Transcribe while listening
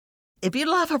If you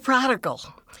love a prodigal,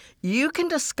 you can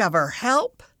discover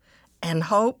help and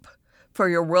hope for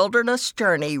your wilderness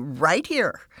journey right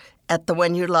here at the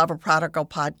When You Love a Prodigal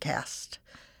podcast,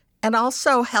 and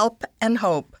also help and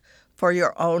hope for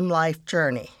your own life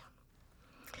journey.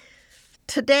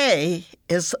 Today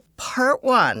is part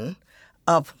one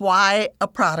of Why a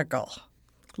Prodigal,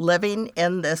 Living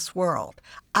in This World.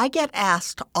 I get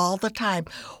asked all the time,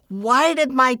 why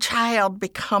did my child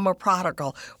become a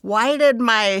prodigal? Why did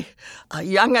my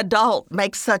young adult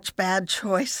make such bad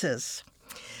choices?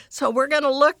 So we're going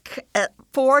to look at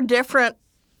four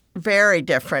very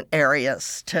different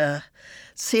areas to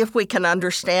see if we can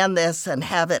understand this and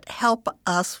have it help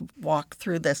us walk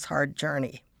through this hard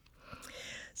journey.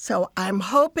 So I'm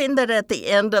hoping that at the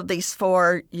end of these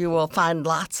four, you will find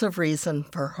lots of reason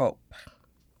for hope.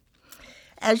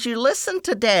 As you listen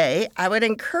today, I would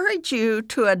encourage you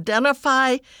to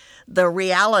identify the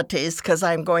realities, because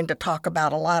I'm going to talk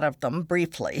about a lot of them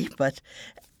briefly, but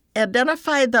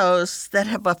identify those that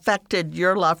have affected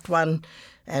your loved one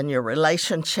and your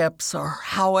relationships, or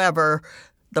however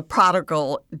the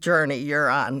prodigal journey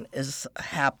you're on is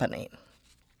happening.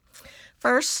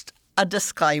 First, a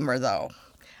disclaimer, though.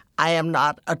 I am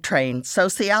not a trained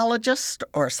sociologist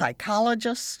or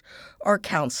psychologist or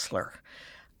counselor.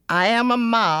 I am a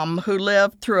mom who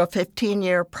lived through a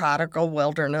 15-year prodigal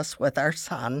wilderness with our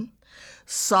son,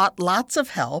 sought lots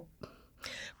of help,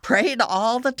 prayed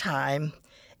all the time,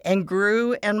 and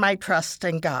grew in my trust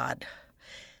in God.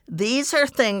 These are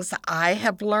things I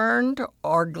have learned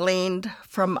or gleaned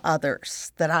from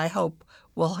others that I hope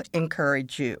will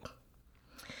encourage you.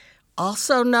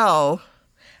 Also know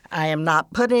I am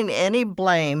not putting any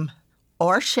blame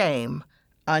or shame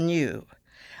on you.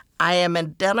 I am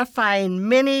identifying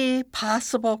many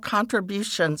possible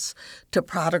contributions to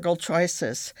prodigal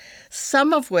choices,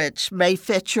 some of which may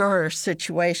fit your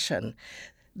situation.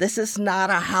 This is not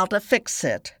a how to fix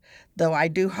it, though I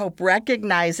do hope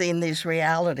recognizing these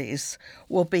realities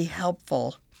will be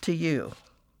helpful to you.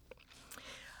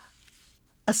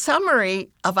 A summary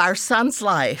of our son's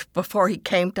life before he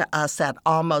came to us at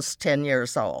almost 10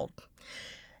 years old.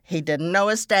 He didn't know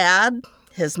his dad.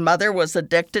 His mother was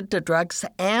addicted to drugs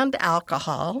and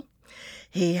alcohol.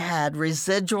 He had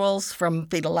residuals from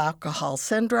fetal alcohol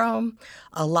syndrome,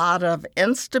 a lot of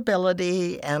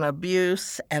instability and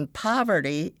abuse and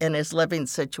poverty in his living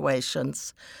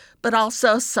situations, but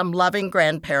also some loving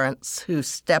grandparents who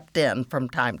stepped in from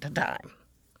time to time.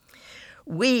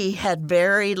 We had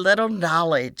very little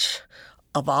knowledge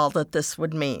of all that this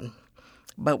would mean,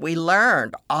 but we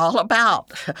learned all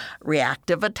about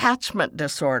reactive attachment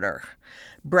disorder,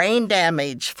 brain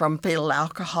damage from fetal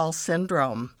alcohol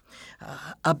syndrome,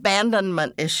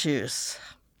 abandonment issues,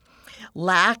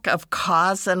 lack of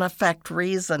cause and effect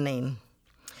reasoning.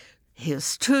 He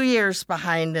was 2 years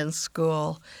behind in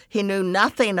school. He knew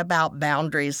nothing about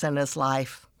boundaries in his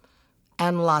life,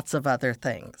 and lots of other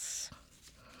things.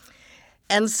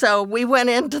 And so we went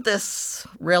into this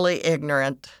really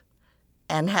ignorant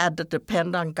and had to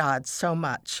depend on God so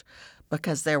much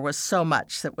because there was so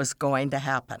much that was going to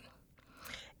happen.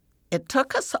 It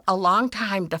took us a long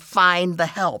time to find the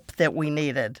help that we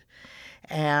needed.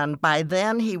 And by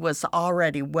then, he was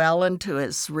already well into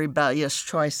his rebellious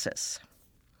choices.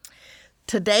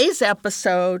 Today's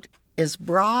episode is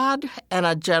broad and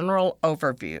a general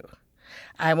overview.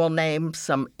 I will name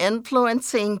some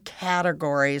influencing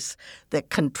categories that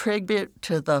contribute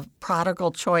to the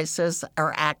prodigal choices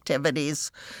or activities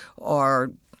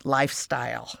or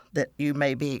lifestyle that you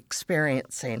may be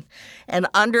experiencing. And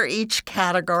under each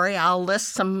category, I'll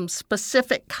list some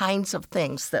specific kinds of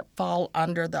things that fall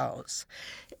under those.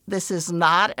 This is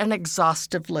not an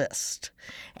exhaustive list,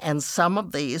 and some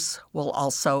of these will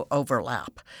also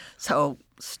overlap. So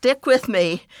stick with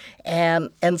me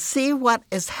and see what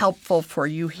is helpful for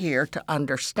you here to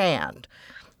understand.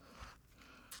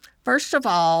 First of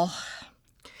all,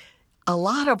 a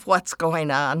lot of what's going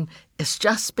on is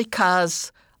just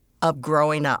because of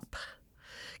growing up.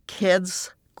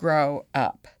 Kids grow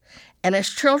up. And as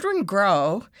children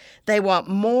grow, they want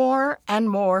more and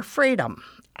more freedom.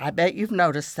 I bet you've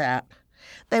noticed that.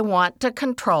 They want to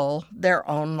control their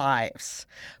own lives.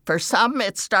 For some,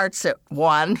 it starts at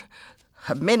 1,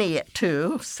 many at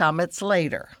 2, some it's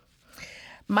later.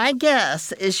 My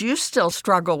guess is you still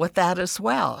struggle with that as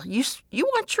well. You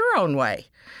want your own way.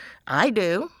 I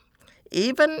do.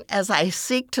 Even as I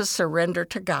seek to surrender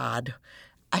to God,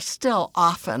 I still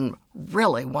often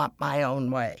really want my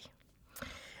own way.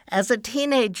 As a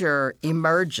teenager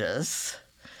emerges,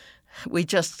 we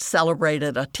just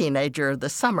celebrated a teenager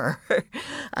this summer.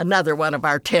 Another one of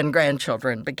our 10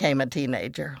 grandchildren became a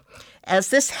teenager. As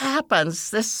this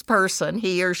happens, this person,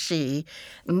 he or she,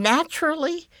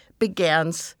 naturally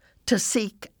begins to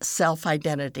seek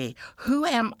self-identity. Who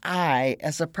am I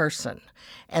as a person?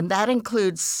 And that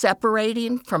includes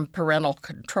separating from parental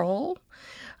control.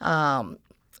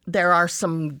 There are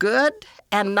some good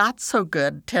and not so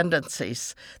good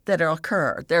tendencies that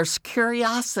occur. There's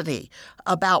curiosity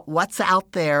about what's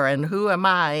out there and who am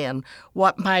I and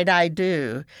what might I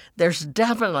do. There's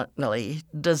definitely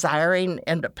desiring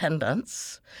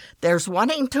independence. There's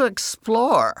wanting to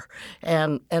explore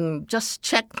and just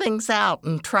check things out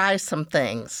and try some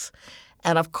things.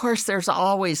 And, of course, there's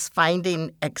always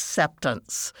finding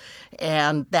acceptance,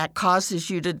 and that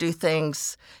causes you to do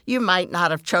things you might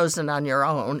not have chosen on your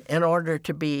own in order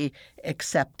to be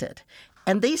accepted.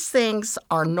 And these things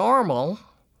are normal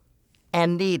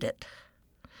and needed,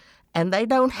 and they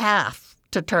don't have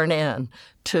to turn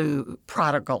into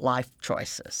prodigal life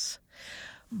choices.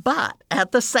 But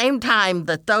at the same time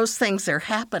that those things are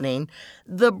happening,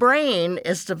 the brain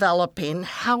is developing.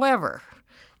 However,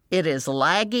 it is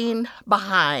lagging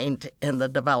behind in the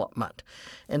development.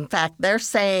 In fact, they're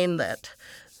saying that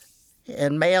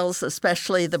in males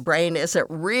especially, the brain isn't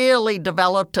really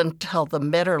developed until the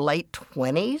mid or late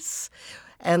 20s.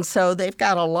 And so they've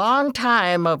got a long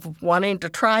time of wanting to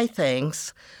try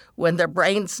things when their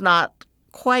brain's not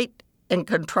quite in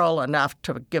control enough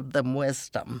to give them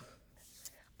wisdom.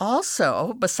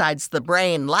 Also, besides the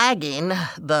brain lagging,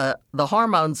 the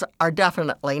hormones are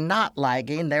definitely not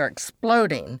lagging. They're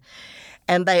exploding,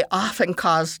 and they often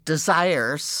cause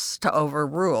desires to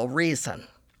overrule reason.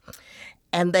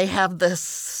 And they have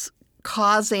this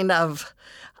causing of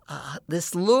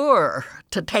this lure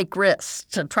to take risks,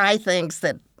 to try things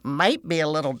that might be a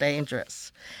little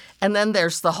dangerous. And then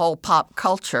there's the whole pop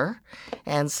culture,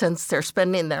 and since they're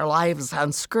spending their lives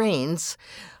on screens,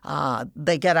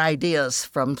 they get ideas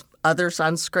from others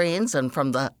on screens and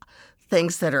from the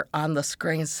things that are on the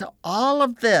screens. So all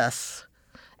of this,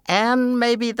 and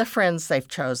maybe the friends they've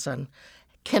chosen,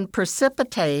 can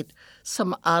precipitate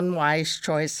some unwise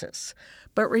choices.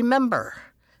 But remember,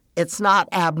 it's not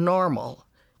abnormal.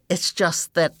 It's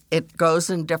just that it goes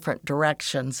in different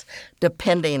directions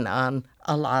depending on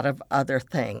a lot of other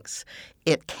things.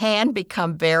 It can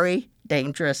become very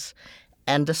dangerous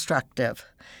and destructive,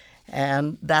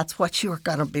 and that's what you're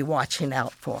going to be watching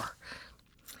out for.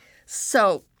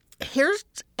 So here's,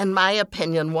 in my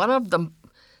opinion, one of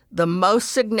the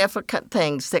most significant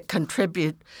things that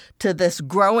contribute to this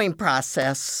growing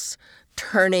process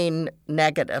turning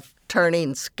negative,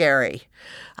 turning scary.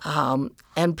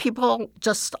 And people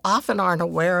just often aren't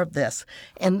aware of this.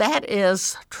 And that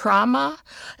is trauma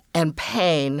and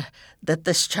pain that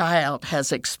this child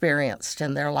has experienced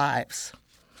in their lives.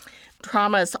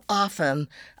 Trauma is often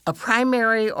a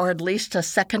primary or at least a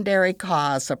secondary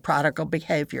cause of prodigal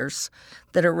behaviors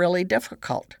that are really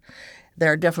difficult.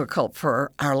 They're difficult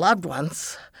for our loved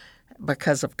ones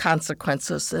because of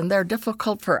consequences, and they're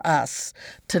difficult for us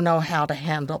to know how to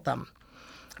handle them.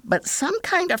 But some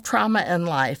kind of trauma in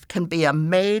life can be a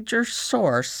major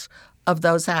source of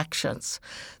those actions.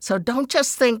 So don't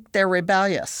just think they're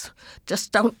rebellious.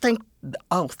 Just don't think,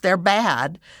 oh, they're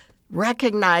bad.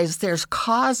 Recognize there's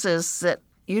causes that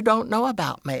you don't know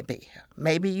about maybe.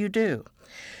 Maybe you do.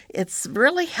 It's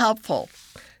really helpful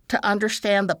to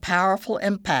understand the powerful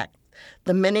impact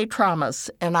the many traumas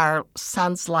in our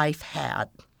son's life had.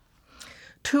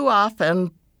 Too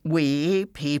often, we,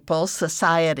 people,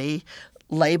 society,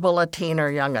 label a teen or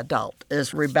young adult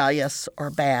as rebellious or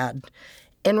bad.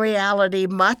 In reality,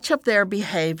 much of their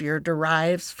behavior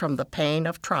derives from the pain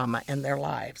of trauma in their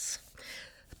lives.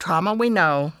 Trauma we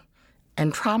know,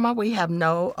 and trauma we have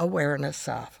no awareness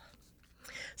of.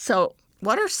 So,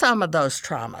 what are some of those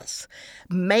traumas?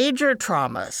 Major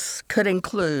traumas could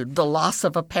include the loss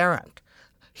of a parent,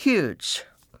 huge,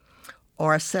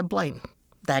 or a sibling.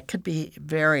 That could be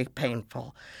very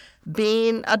painful.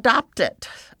 Being adopted,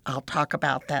 I'll talk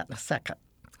about that in a second.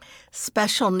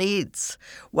 Special needs,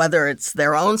 whether it's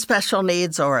their own special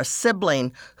needs or a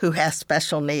sibling who has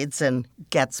special needs and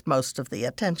gets most of the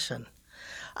attention.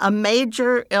 A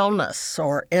major illness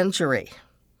or injury.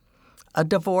 A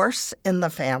divorce in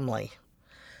the family.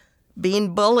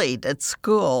 Being bullied at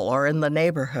school or in the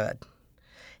neighborhood.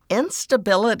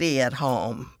 Instability at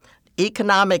home.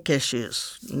 Economic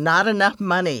issues. Not enough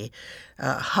money.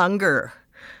 Hunger.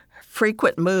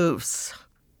 Frequent moves.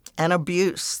 And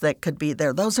abuse that could be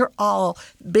there. Those are all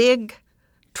big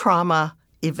trauma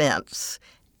events.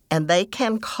 And they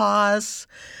can cause,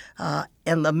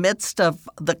 in the midst of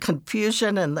the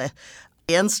confusion and the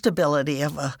The instability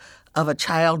of a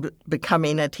child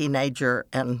becoming a teenager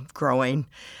and growing,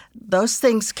 those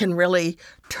things can really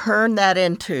turn that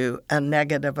into a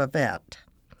negative event.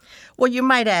 Well, you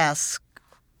might ask,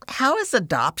 how is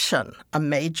adoption a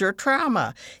major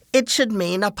trauma? It should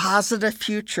mean a positive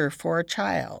future for a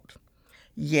child.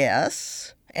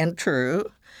 Yes, and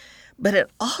true, but it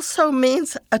also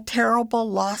means a terrible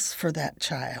loss for that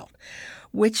child,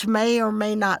 which may or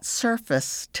may not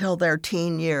surface till their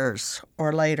teen years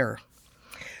or later.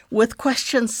 With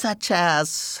questions such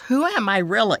as, who am I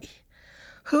really?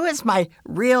 Who is my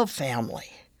real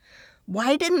family?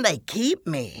 Why didn't they keep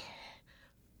me?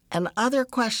 And other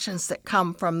questions that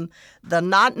come from the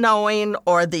not knowing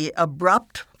or the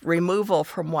abrupt removal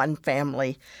from one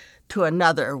family to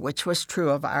another, which was true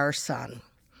of our son.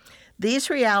 These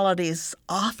realities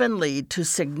often lead to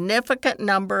significant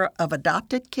number of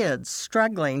adopted kids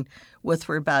struggling with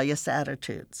rebellious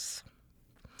attitudes.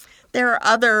 There are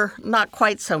other not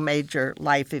quite so major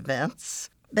life events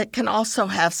that can also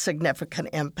have significant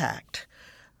impact.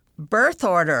 Birth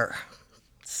order,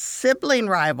 sibling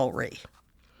rivalry,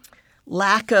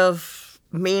 lack of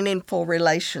meaningful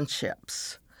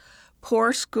relationships,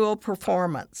 poor school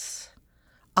performance,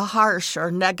 a harsh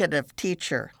or negative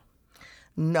teacher.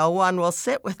 No one will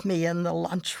sit with me in the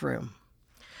lunchroom.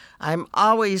 I'm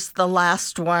always the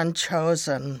last one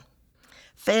chosen.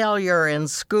 Failure in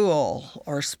school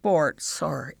or sports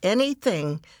or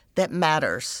anything that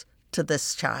matters to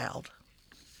this child.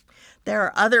 There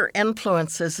are other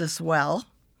influences as well.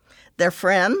 Their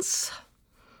friends.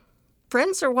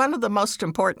 Friends are one of the most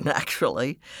important,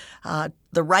 actually.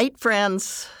 The right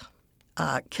friends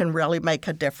can really make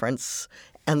a difference,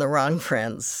 and the wrong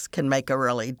friends can make a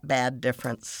really bad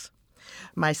difference.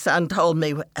 My son told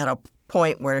me at a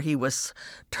point where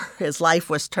his life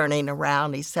was turning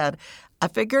around, he said, I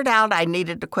figured out I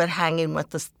needed to quit hanging with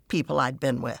the people I'd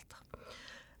been with.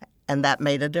 And that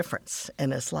made a difference in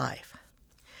his life.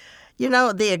 You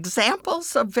know, the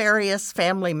examples of various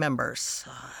family members,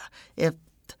 if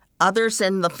others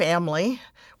in the family,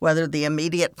 whether the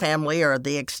immediate family or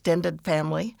the extended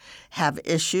family, have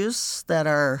issues that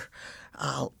are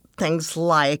things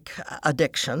like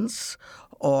addictions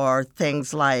or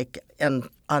things like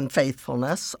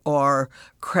unfaithfulness or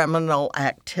criminal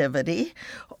activity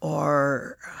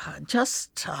or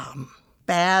just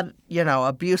bad,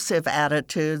 abusive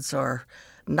attitudes or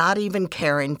not even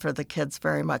caring for the kids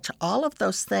very much. All of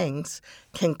those things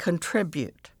can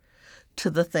contribute to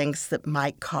the things that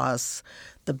might cause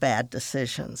the bad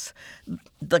decisions.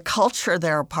 The culture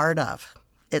they're a part of,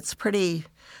 it's pretty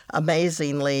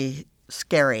amazingly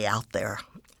scary out there.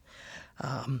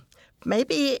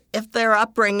 Maybe if their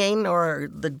upbringing or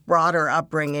the broader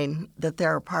upbringing that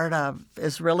they're a part of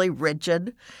is really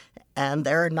rigid and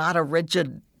they're not a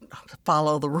rigid,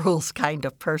 follow the rules kind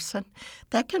of person,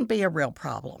 that can be a real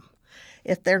problem.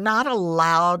 If they're not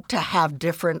allowed to have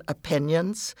different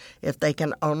opinions, if they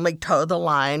can only toe the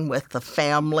line with the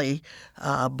family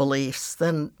beliefs,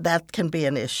 then that can be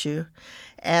an issue.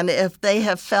 And if they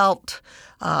have felt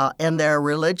in their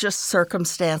religious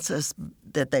circumstances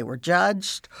that they were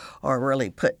judged or really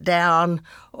put down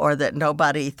or that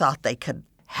nobody thought they could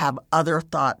have other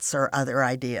thoughts or other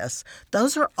ideas,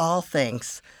 those are all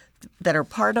things that are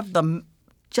part of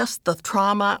just the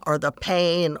trauma or the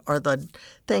pain or the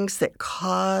things that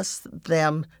cause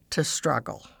them to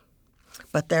struggle.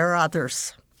 But there are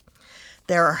others.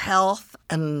 There are health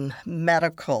and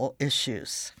medical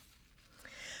issues.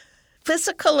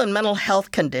 Physical and mental health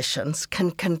conditions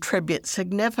can contribute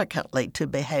significantly to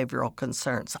behavioral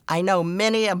concerns. I know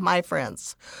many of my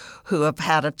friends who have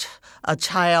had a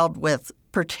child with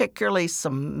particularly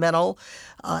some mental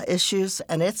issues,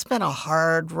 and it's been a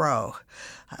hard row.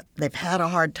 They've had a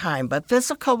hard time, but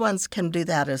physical ones can do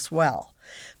that as well.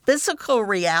 Physical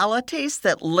realities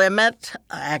that limit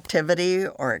activity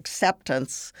or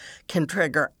acceptance can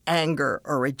trigger anger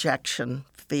or rejection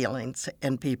feelings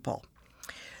in people.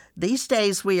 These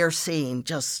days we are seeing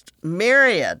just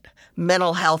myriad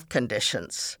mental health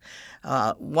conditions.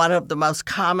 One of the most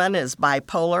common is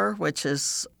bipolar, which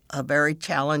is a very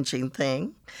challenging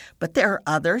thing. But there are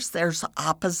others. There's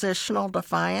oppositional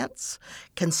defiance,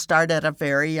 can start at a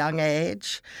very young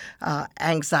age.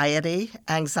 Anxiety's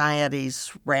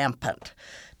rampant.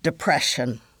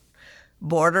 Depression,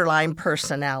 borderline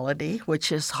personality,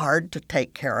 which is hard to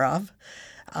take care of.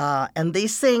 And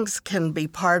these things can be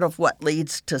part of what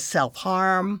leads to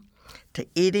self-harm, to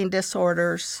eating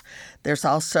disorders. There's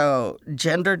also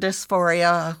gender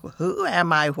dysphoria. Who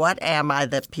am I? What am I?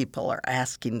 That people are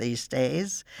asking these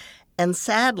days. And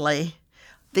sadly,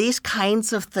 These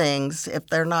kinds of things, if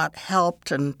they're not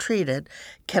helped and treated,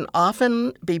 can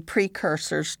often be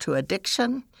precursors to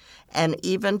addiction and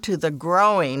even to the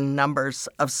growing numbers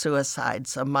of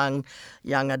suicides among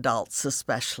young adults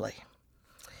especially.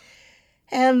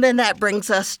 And then that brings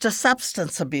us to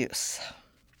substance abuse.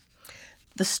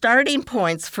 The starting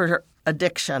points for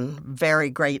addiction vary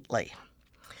greatly.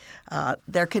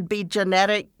 There could be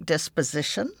genetic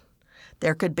disposition.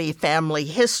 There could be family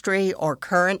history or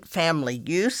current family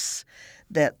use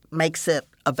that makes it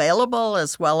available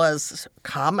as well as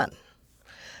common.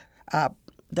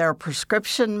 There are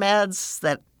prescription meds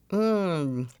that,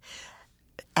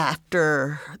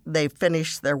 after they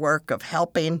finish their work of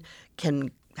helping,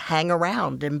 can hang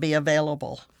around and be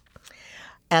available.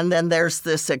 And then there's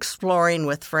this exploring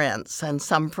with friends, and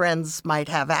some friends might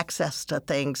have access to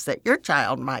things that your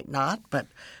child might not, but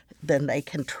then they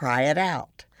can try it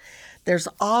out. There's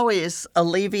always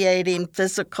alleviating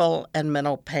physical and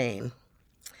mental pain.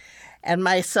 And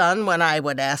my son, when I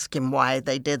would ask him why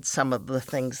they did some of the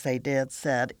things they did,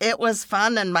 said, "It was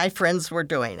fun and my friends were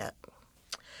doing it."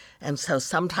 And so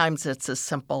sometimes it's as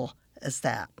simple as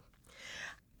that.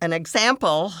 An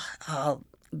example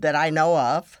that I know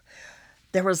of,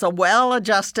 there was a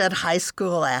well-adjusted high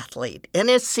school athlete in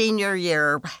his senior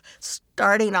year,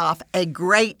 starting off a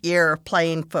great year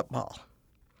playing football.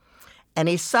 And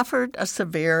he suffered a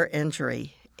severe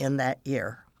injury in that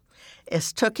year. It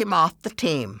took him off the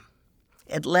team.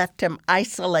 It left him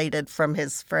isolated from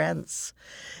his friends.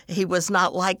 He was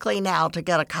not likely now to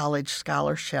get a college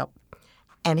scholarship,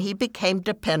 and he became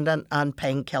dependent on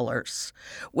painkillers,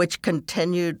 which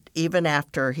continued even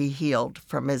after he healed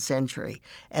from his injury.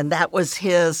 And that was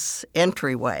his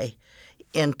entryway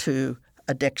into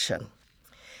addiction.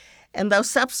 And though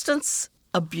substance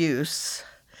abuse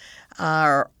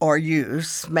or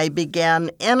use may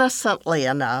begin innocently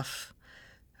enough,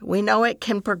 we know it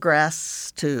can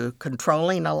progress to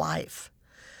controlling a life,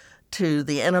 to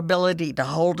the inability to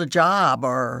hold a job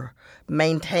or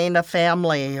maintain a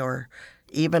family or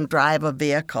even drive a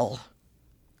vehicle.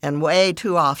 And way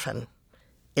too often,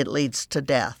 it leads to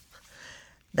death.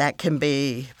 That can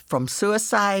be from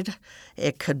suicide.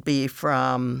 It could be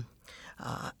from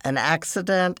an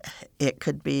accident. It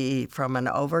could be from an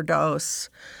overdose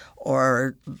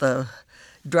or the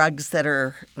drugs that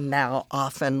are now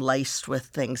often laced with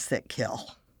things that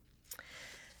kill.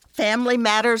 Family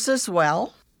matters as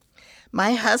well.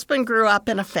 My husband grew up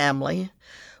in a family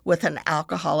with an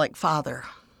alcoholic father.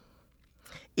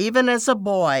 Even as a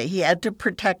boy, he had to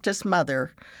protect his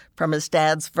mother from his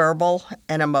dad's verbal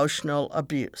and emotional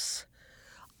abuse.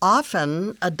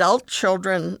 Often, adult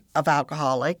children of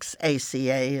alcoholics,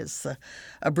 ACA is the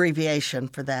abbreviation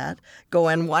for that, go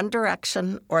in one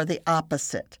direction or the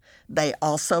opposite. They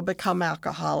also become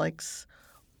alcoholics,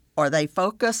 or they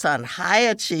focus on high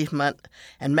achievement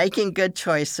and making good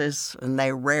choices, and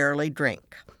they rarely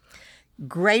drink.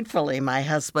 Gratefully, my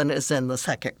husband is in the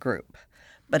second group,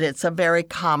 but it's a very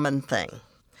common thing.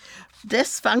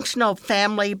 Dysfunctional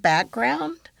family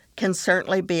background can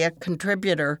certainly be a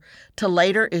contributor to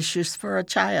later issues for a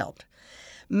child.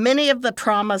 Many of the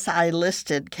traumas I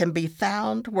listed can be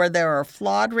found where there are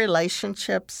flawed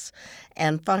relationships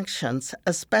and functions,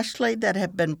 especially that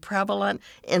have been prevalent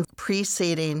in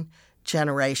preceding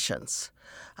generations.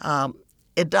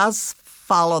 It does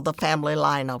follow the family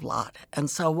line a lot. And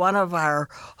so one of our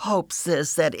hopes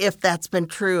is that if that's been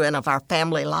true and of our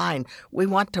family line, we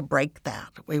want to break that.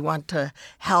 We want to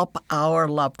help our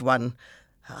loved one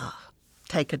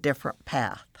take a different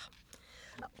path.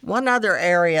 One other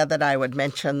area that I would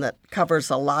mention that covers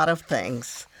a lot of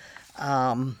things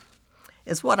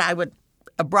is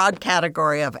a broad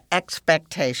category of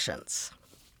expectations.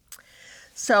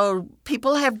 So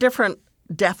people have different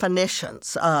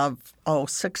definitions of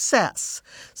success.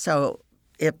 So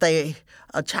if a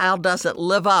child doesn't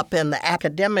live up in the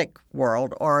academic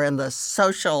world or in the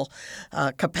social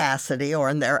capacity or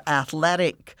in their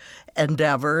athletic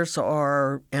endeavors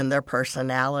or in their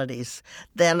personalities,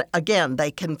 then again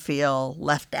they can feel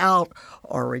left out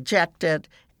or rejected,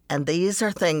 and these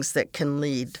are things that can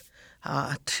lead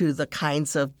to the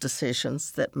kinds of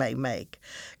decisions that may make.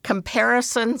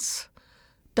 Comparisons,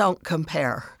 don't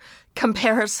compare.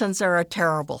 Comparisons are a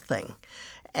terrible thing,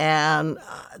 and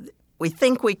we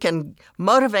think we can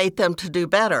motivate them to do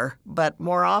better, but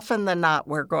more often than not,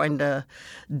 we're going to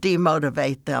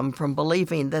demotivate them from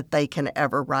believing that they can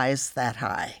ever rise that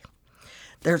high.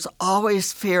 There's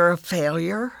always fear of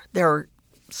failure.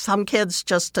 Some kids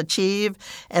just achieve,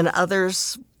 and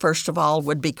others, first of all,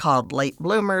 would be called late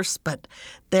bloomers, but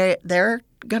they're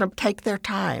going to take their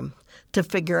time to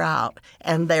figure out,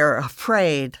 and they're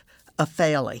afraid of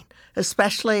failing,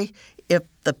 especially if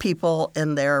the people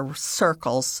in their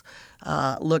circles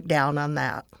look down on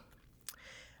that.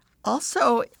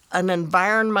 Also, an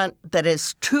environment that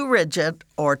is too rigid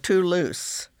or too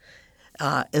loose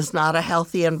is not a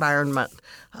healthy environment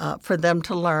for them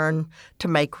to learn to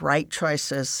make right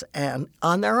choices and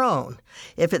on their own.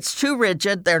 If it's too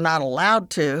rigid, they're not allowed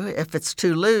to. If it's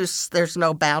too loose, there's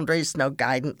no boundaries, no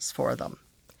guidance for them.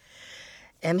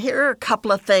 And here are a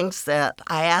couple of things that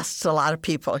I asked a lot of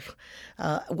people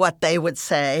what they would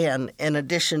say, and in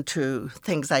addition to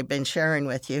things I've been sharing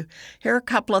with you, here are a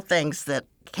couple of things that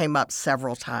came up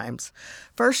several times.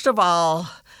 First of all,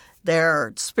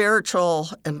 their spiritual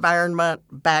environment,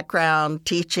 background,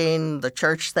 teaching, the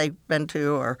church they've been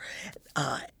to, or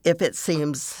if it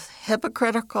seems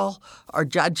hypocritical or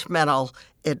judgmental,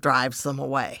 it drives them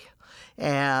away.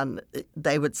 And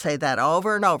they would say that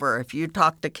over and over. If you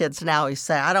talk to kids now, you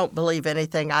say, I don't believe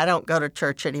anything. I don't go to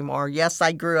church anymore. Yes,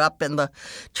 I grew up in the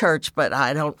church, but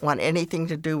I don't want anything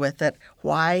to do with it.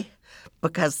 Why?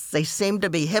 Because they seem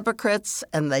to be hypocrites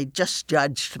and they just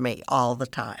judged me all the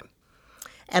time.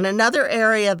 And another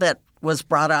area that was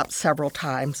brought up several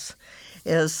times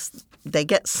is they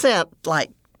get sent,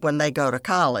 like when they go to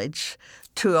college,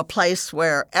 to a place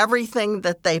where everything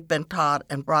that they've been taught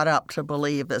and brought up to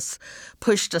believe is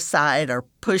pushed aside or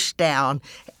pushed down,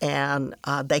 and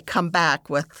they come back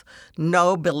with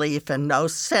no belief and no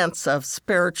sense of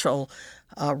spiritual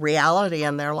reality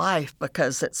in their life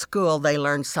because at school they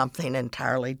learned something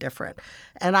entirely different.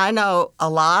 And I know a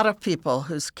lot of people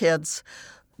whose kids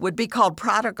would be called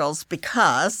prodigals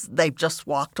because they've just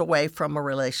walked away from a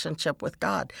relationship with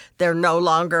God. They're no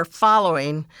longer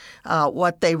following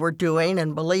what they were doing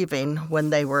and believing when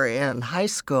they were in high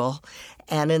school.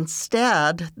 And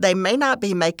instead, they may not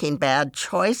be making bad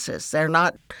choices. They're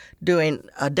not doing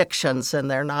addictions and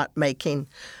they're not making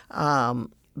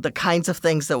the kinds of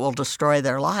things that will destroy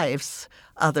their lives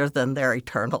other than their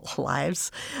eternal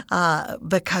lives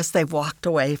because they've walked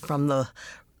away from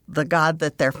the God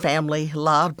that their family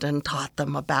loved and taught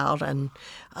them about.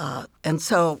 And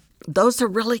so those are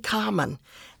really common.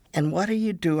 And what do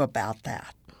you do about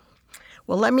that?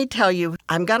 Well, let me tell you,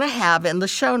 I'm going to have in the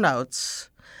show notes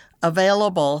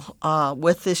available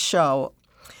with this show,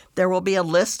 there will be a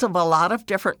list of a lot of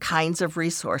different kinds of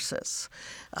resources.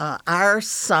 Our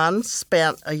son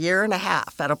spent a year and a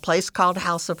half at a place called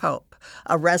House of Hope,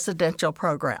 a residential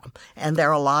program, and there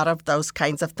are a lot of those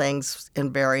kinds of things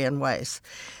in varying ways.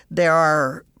 There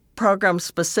are programs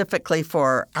specifically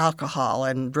for alcohol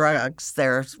and drugs.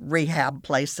 There's rehab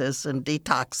places and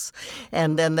detox,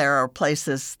 and then there are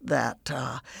places that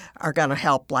are going to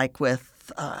help, like with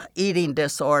eating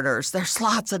disorders. There's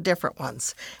lots of different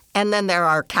ones. And then there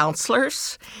are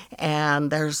counselors, and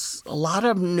there's a lot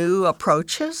of new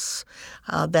approaches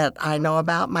that I know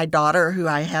about. My daughter, who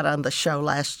I had on the show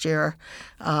last year,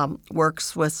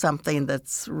 works with something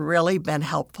that's really been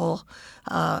helpful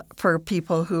for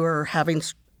people who are having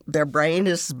their brain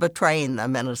is betraying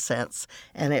them in a sense,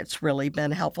 and it's really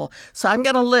been helpful. So I'm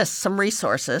going to list some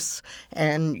resources,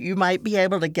 and you might be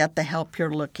able to get the help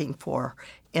you're looking for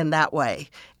in that way.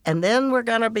 And then we're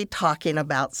going to be talking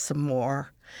about some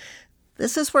more.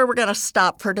 This is where we're going to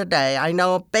stop for today. I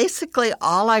know basically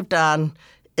all I've done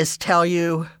is tell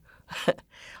you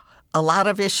a lot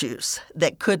of issues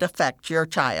that could affect your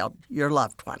child, your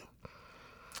loved one.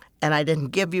 And I didn't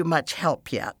give you much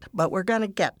help yet, but we're going to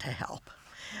get to help.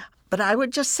 But I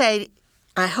would just say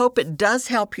I hope it does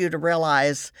help you to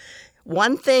realize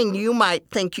one thing you might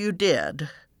think you did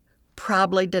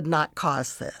probably did not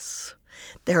cause this.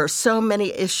 There are so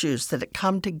many issues that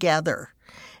come together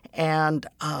and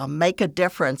make a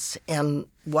difference in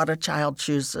what a child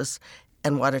chooses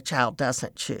and what a child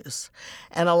doesn't choose.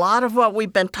 And a lot of what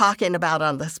we've been talking about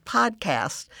on this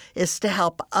podcast is to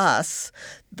help us,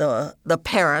 the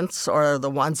parents or the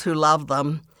ones who love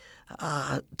them,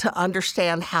 to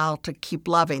understand how to keep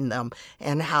loving them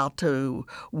and how to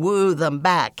woo them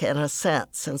back in a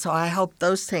sense. And so I hope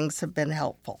those things have been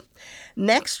helpful.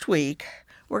 Next week,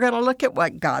 we're going to look at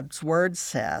what God's Word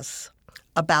says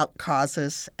about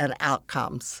causes and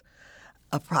outcomes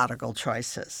of prodigal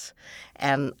choices.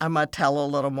 And I'm going to tell a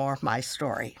little more of my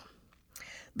story.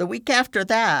 The week after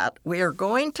that, we are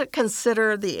going to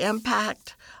consider the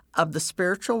impact of the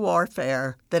spiritual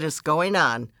warfare that is going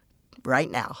on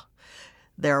right now.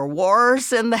 There are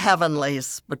wars in the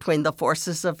heavenlies between the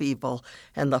forces of evil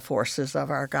and the forces of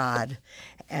our God.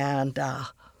 And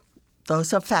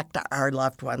those affect our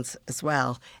loved ones as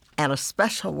well. And a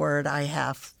special word I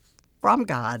have from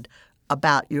God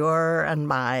about your and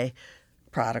my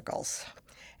prodigals.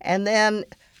 And then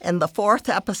in the fourth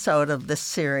episode of this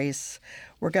series,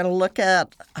 we're going to look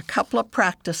at a couple of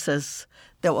practices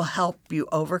that will help you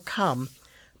overcome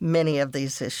many of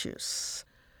these issues.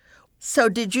 So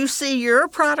did you see your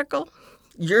prodigal,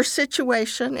 your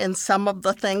situation in some of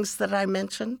the things that I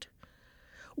mentioned?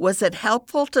 Was it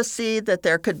helpful to see that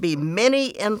there could be many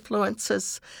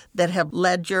influences that have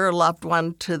led your loved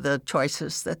one to the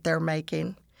choices that they're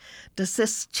making? Does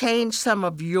this change some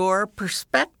of your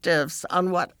perspectives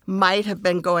on what might have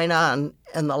been going on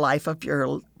in the life of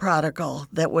your prodigal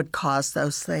that would cause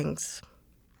those things?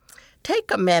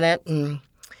 Take a minute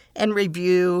and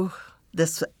review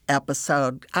this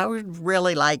episode. I would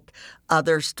really like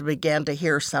others to begin to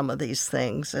hear some of these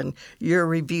things, and your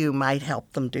review might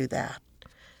help them do that.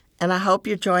 And I hope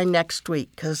you join next week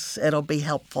because it'll be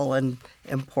helpful and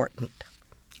important.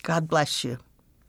 God bless you.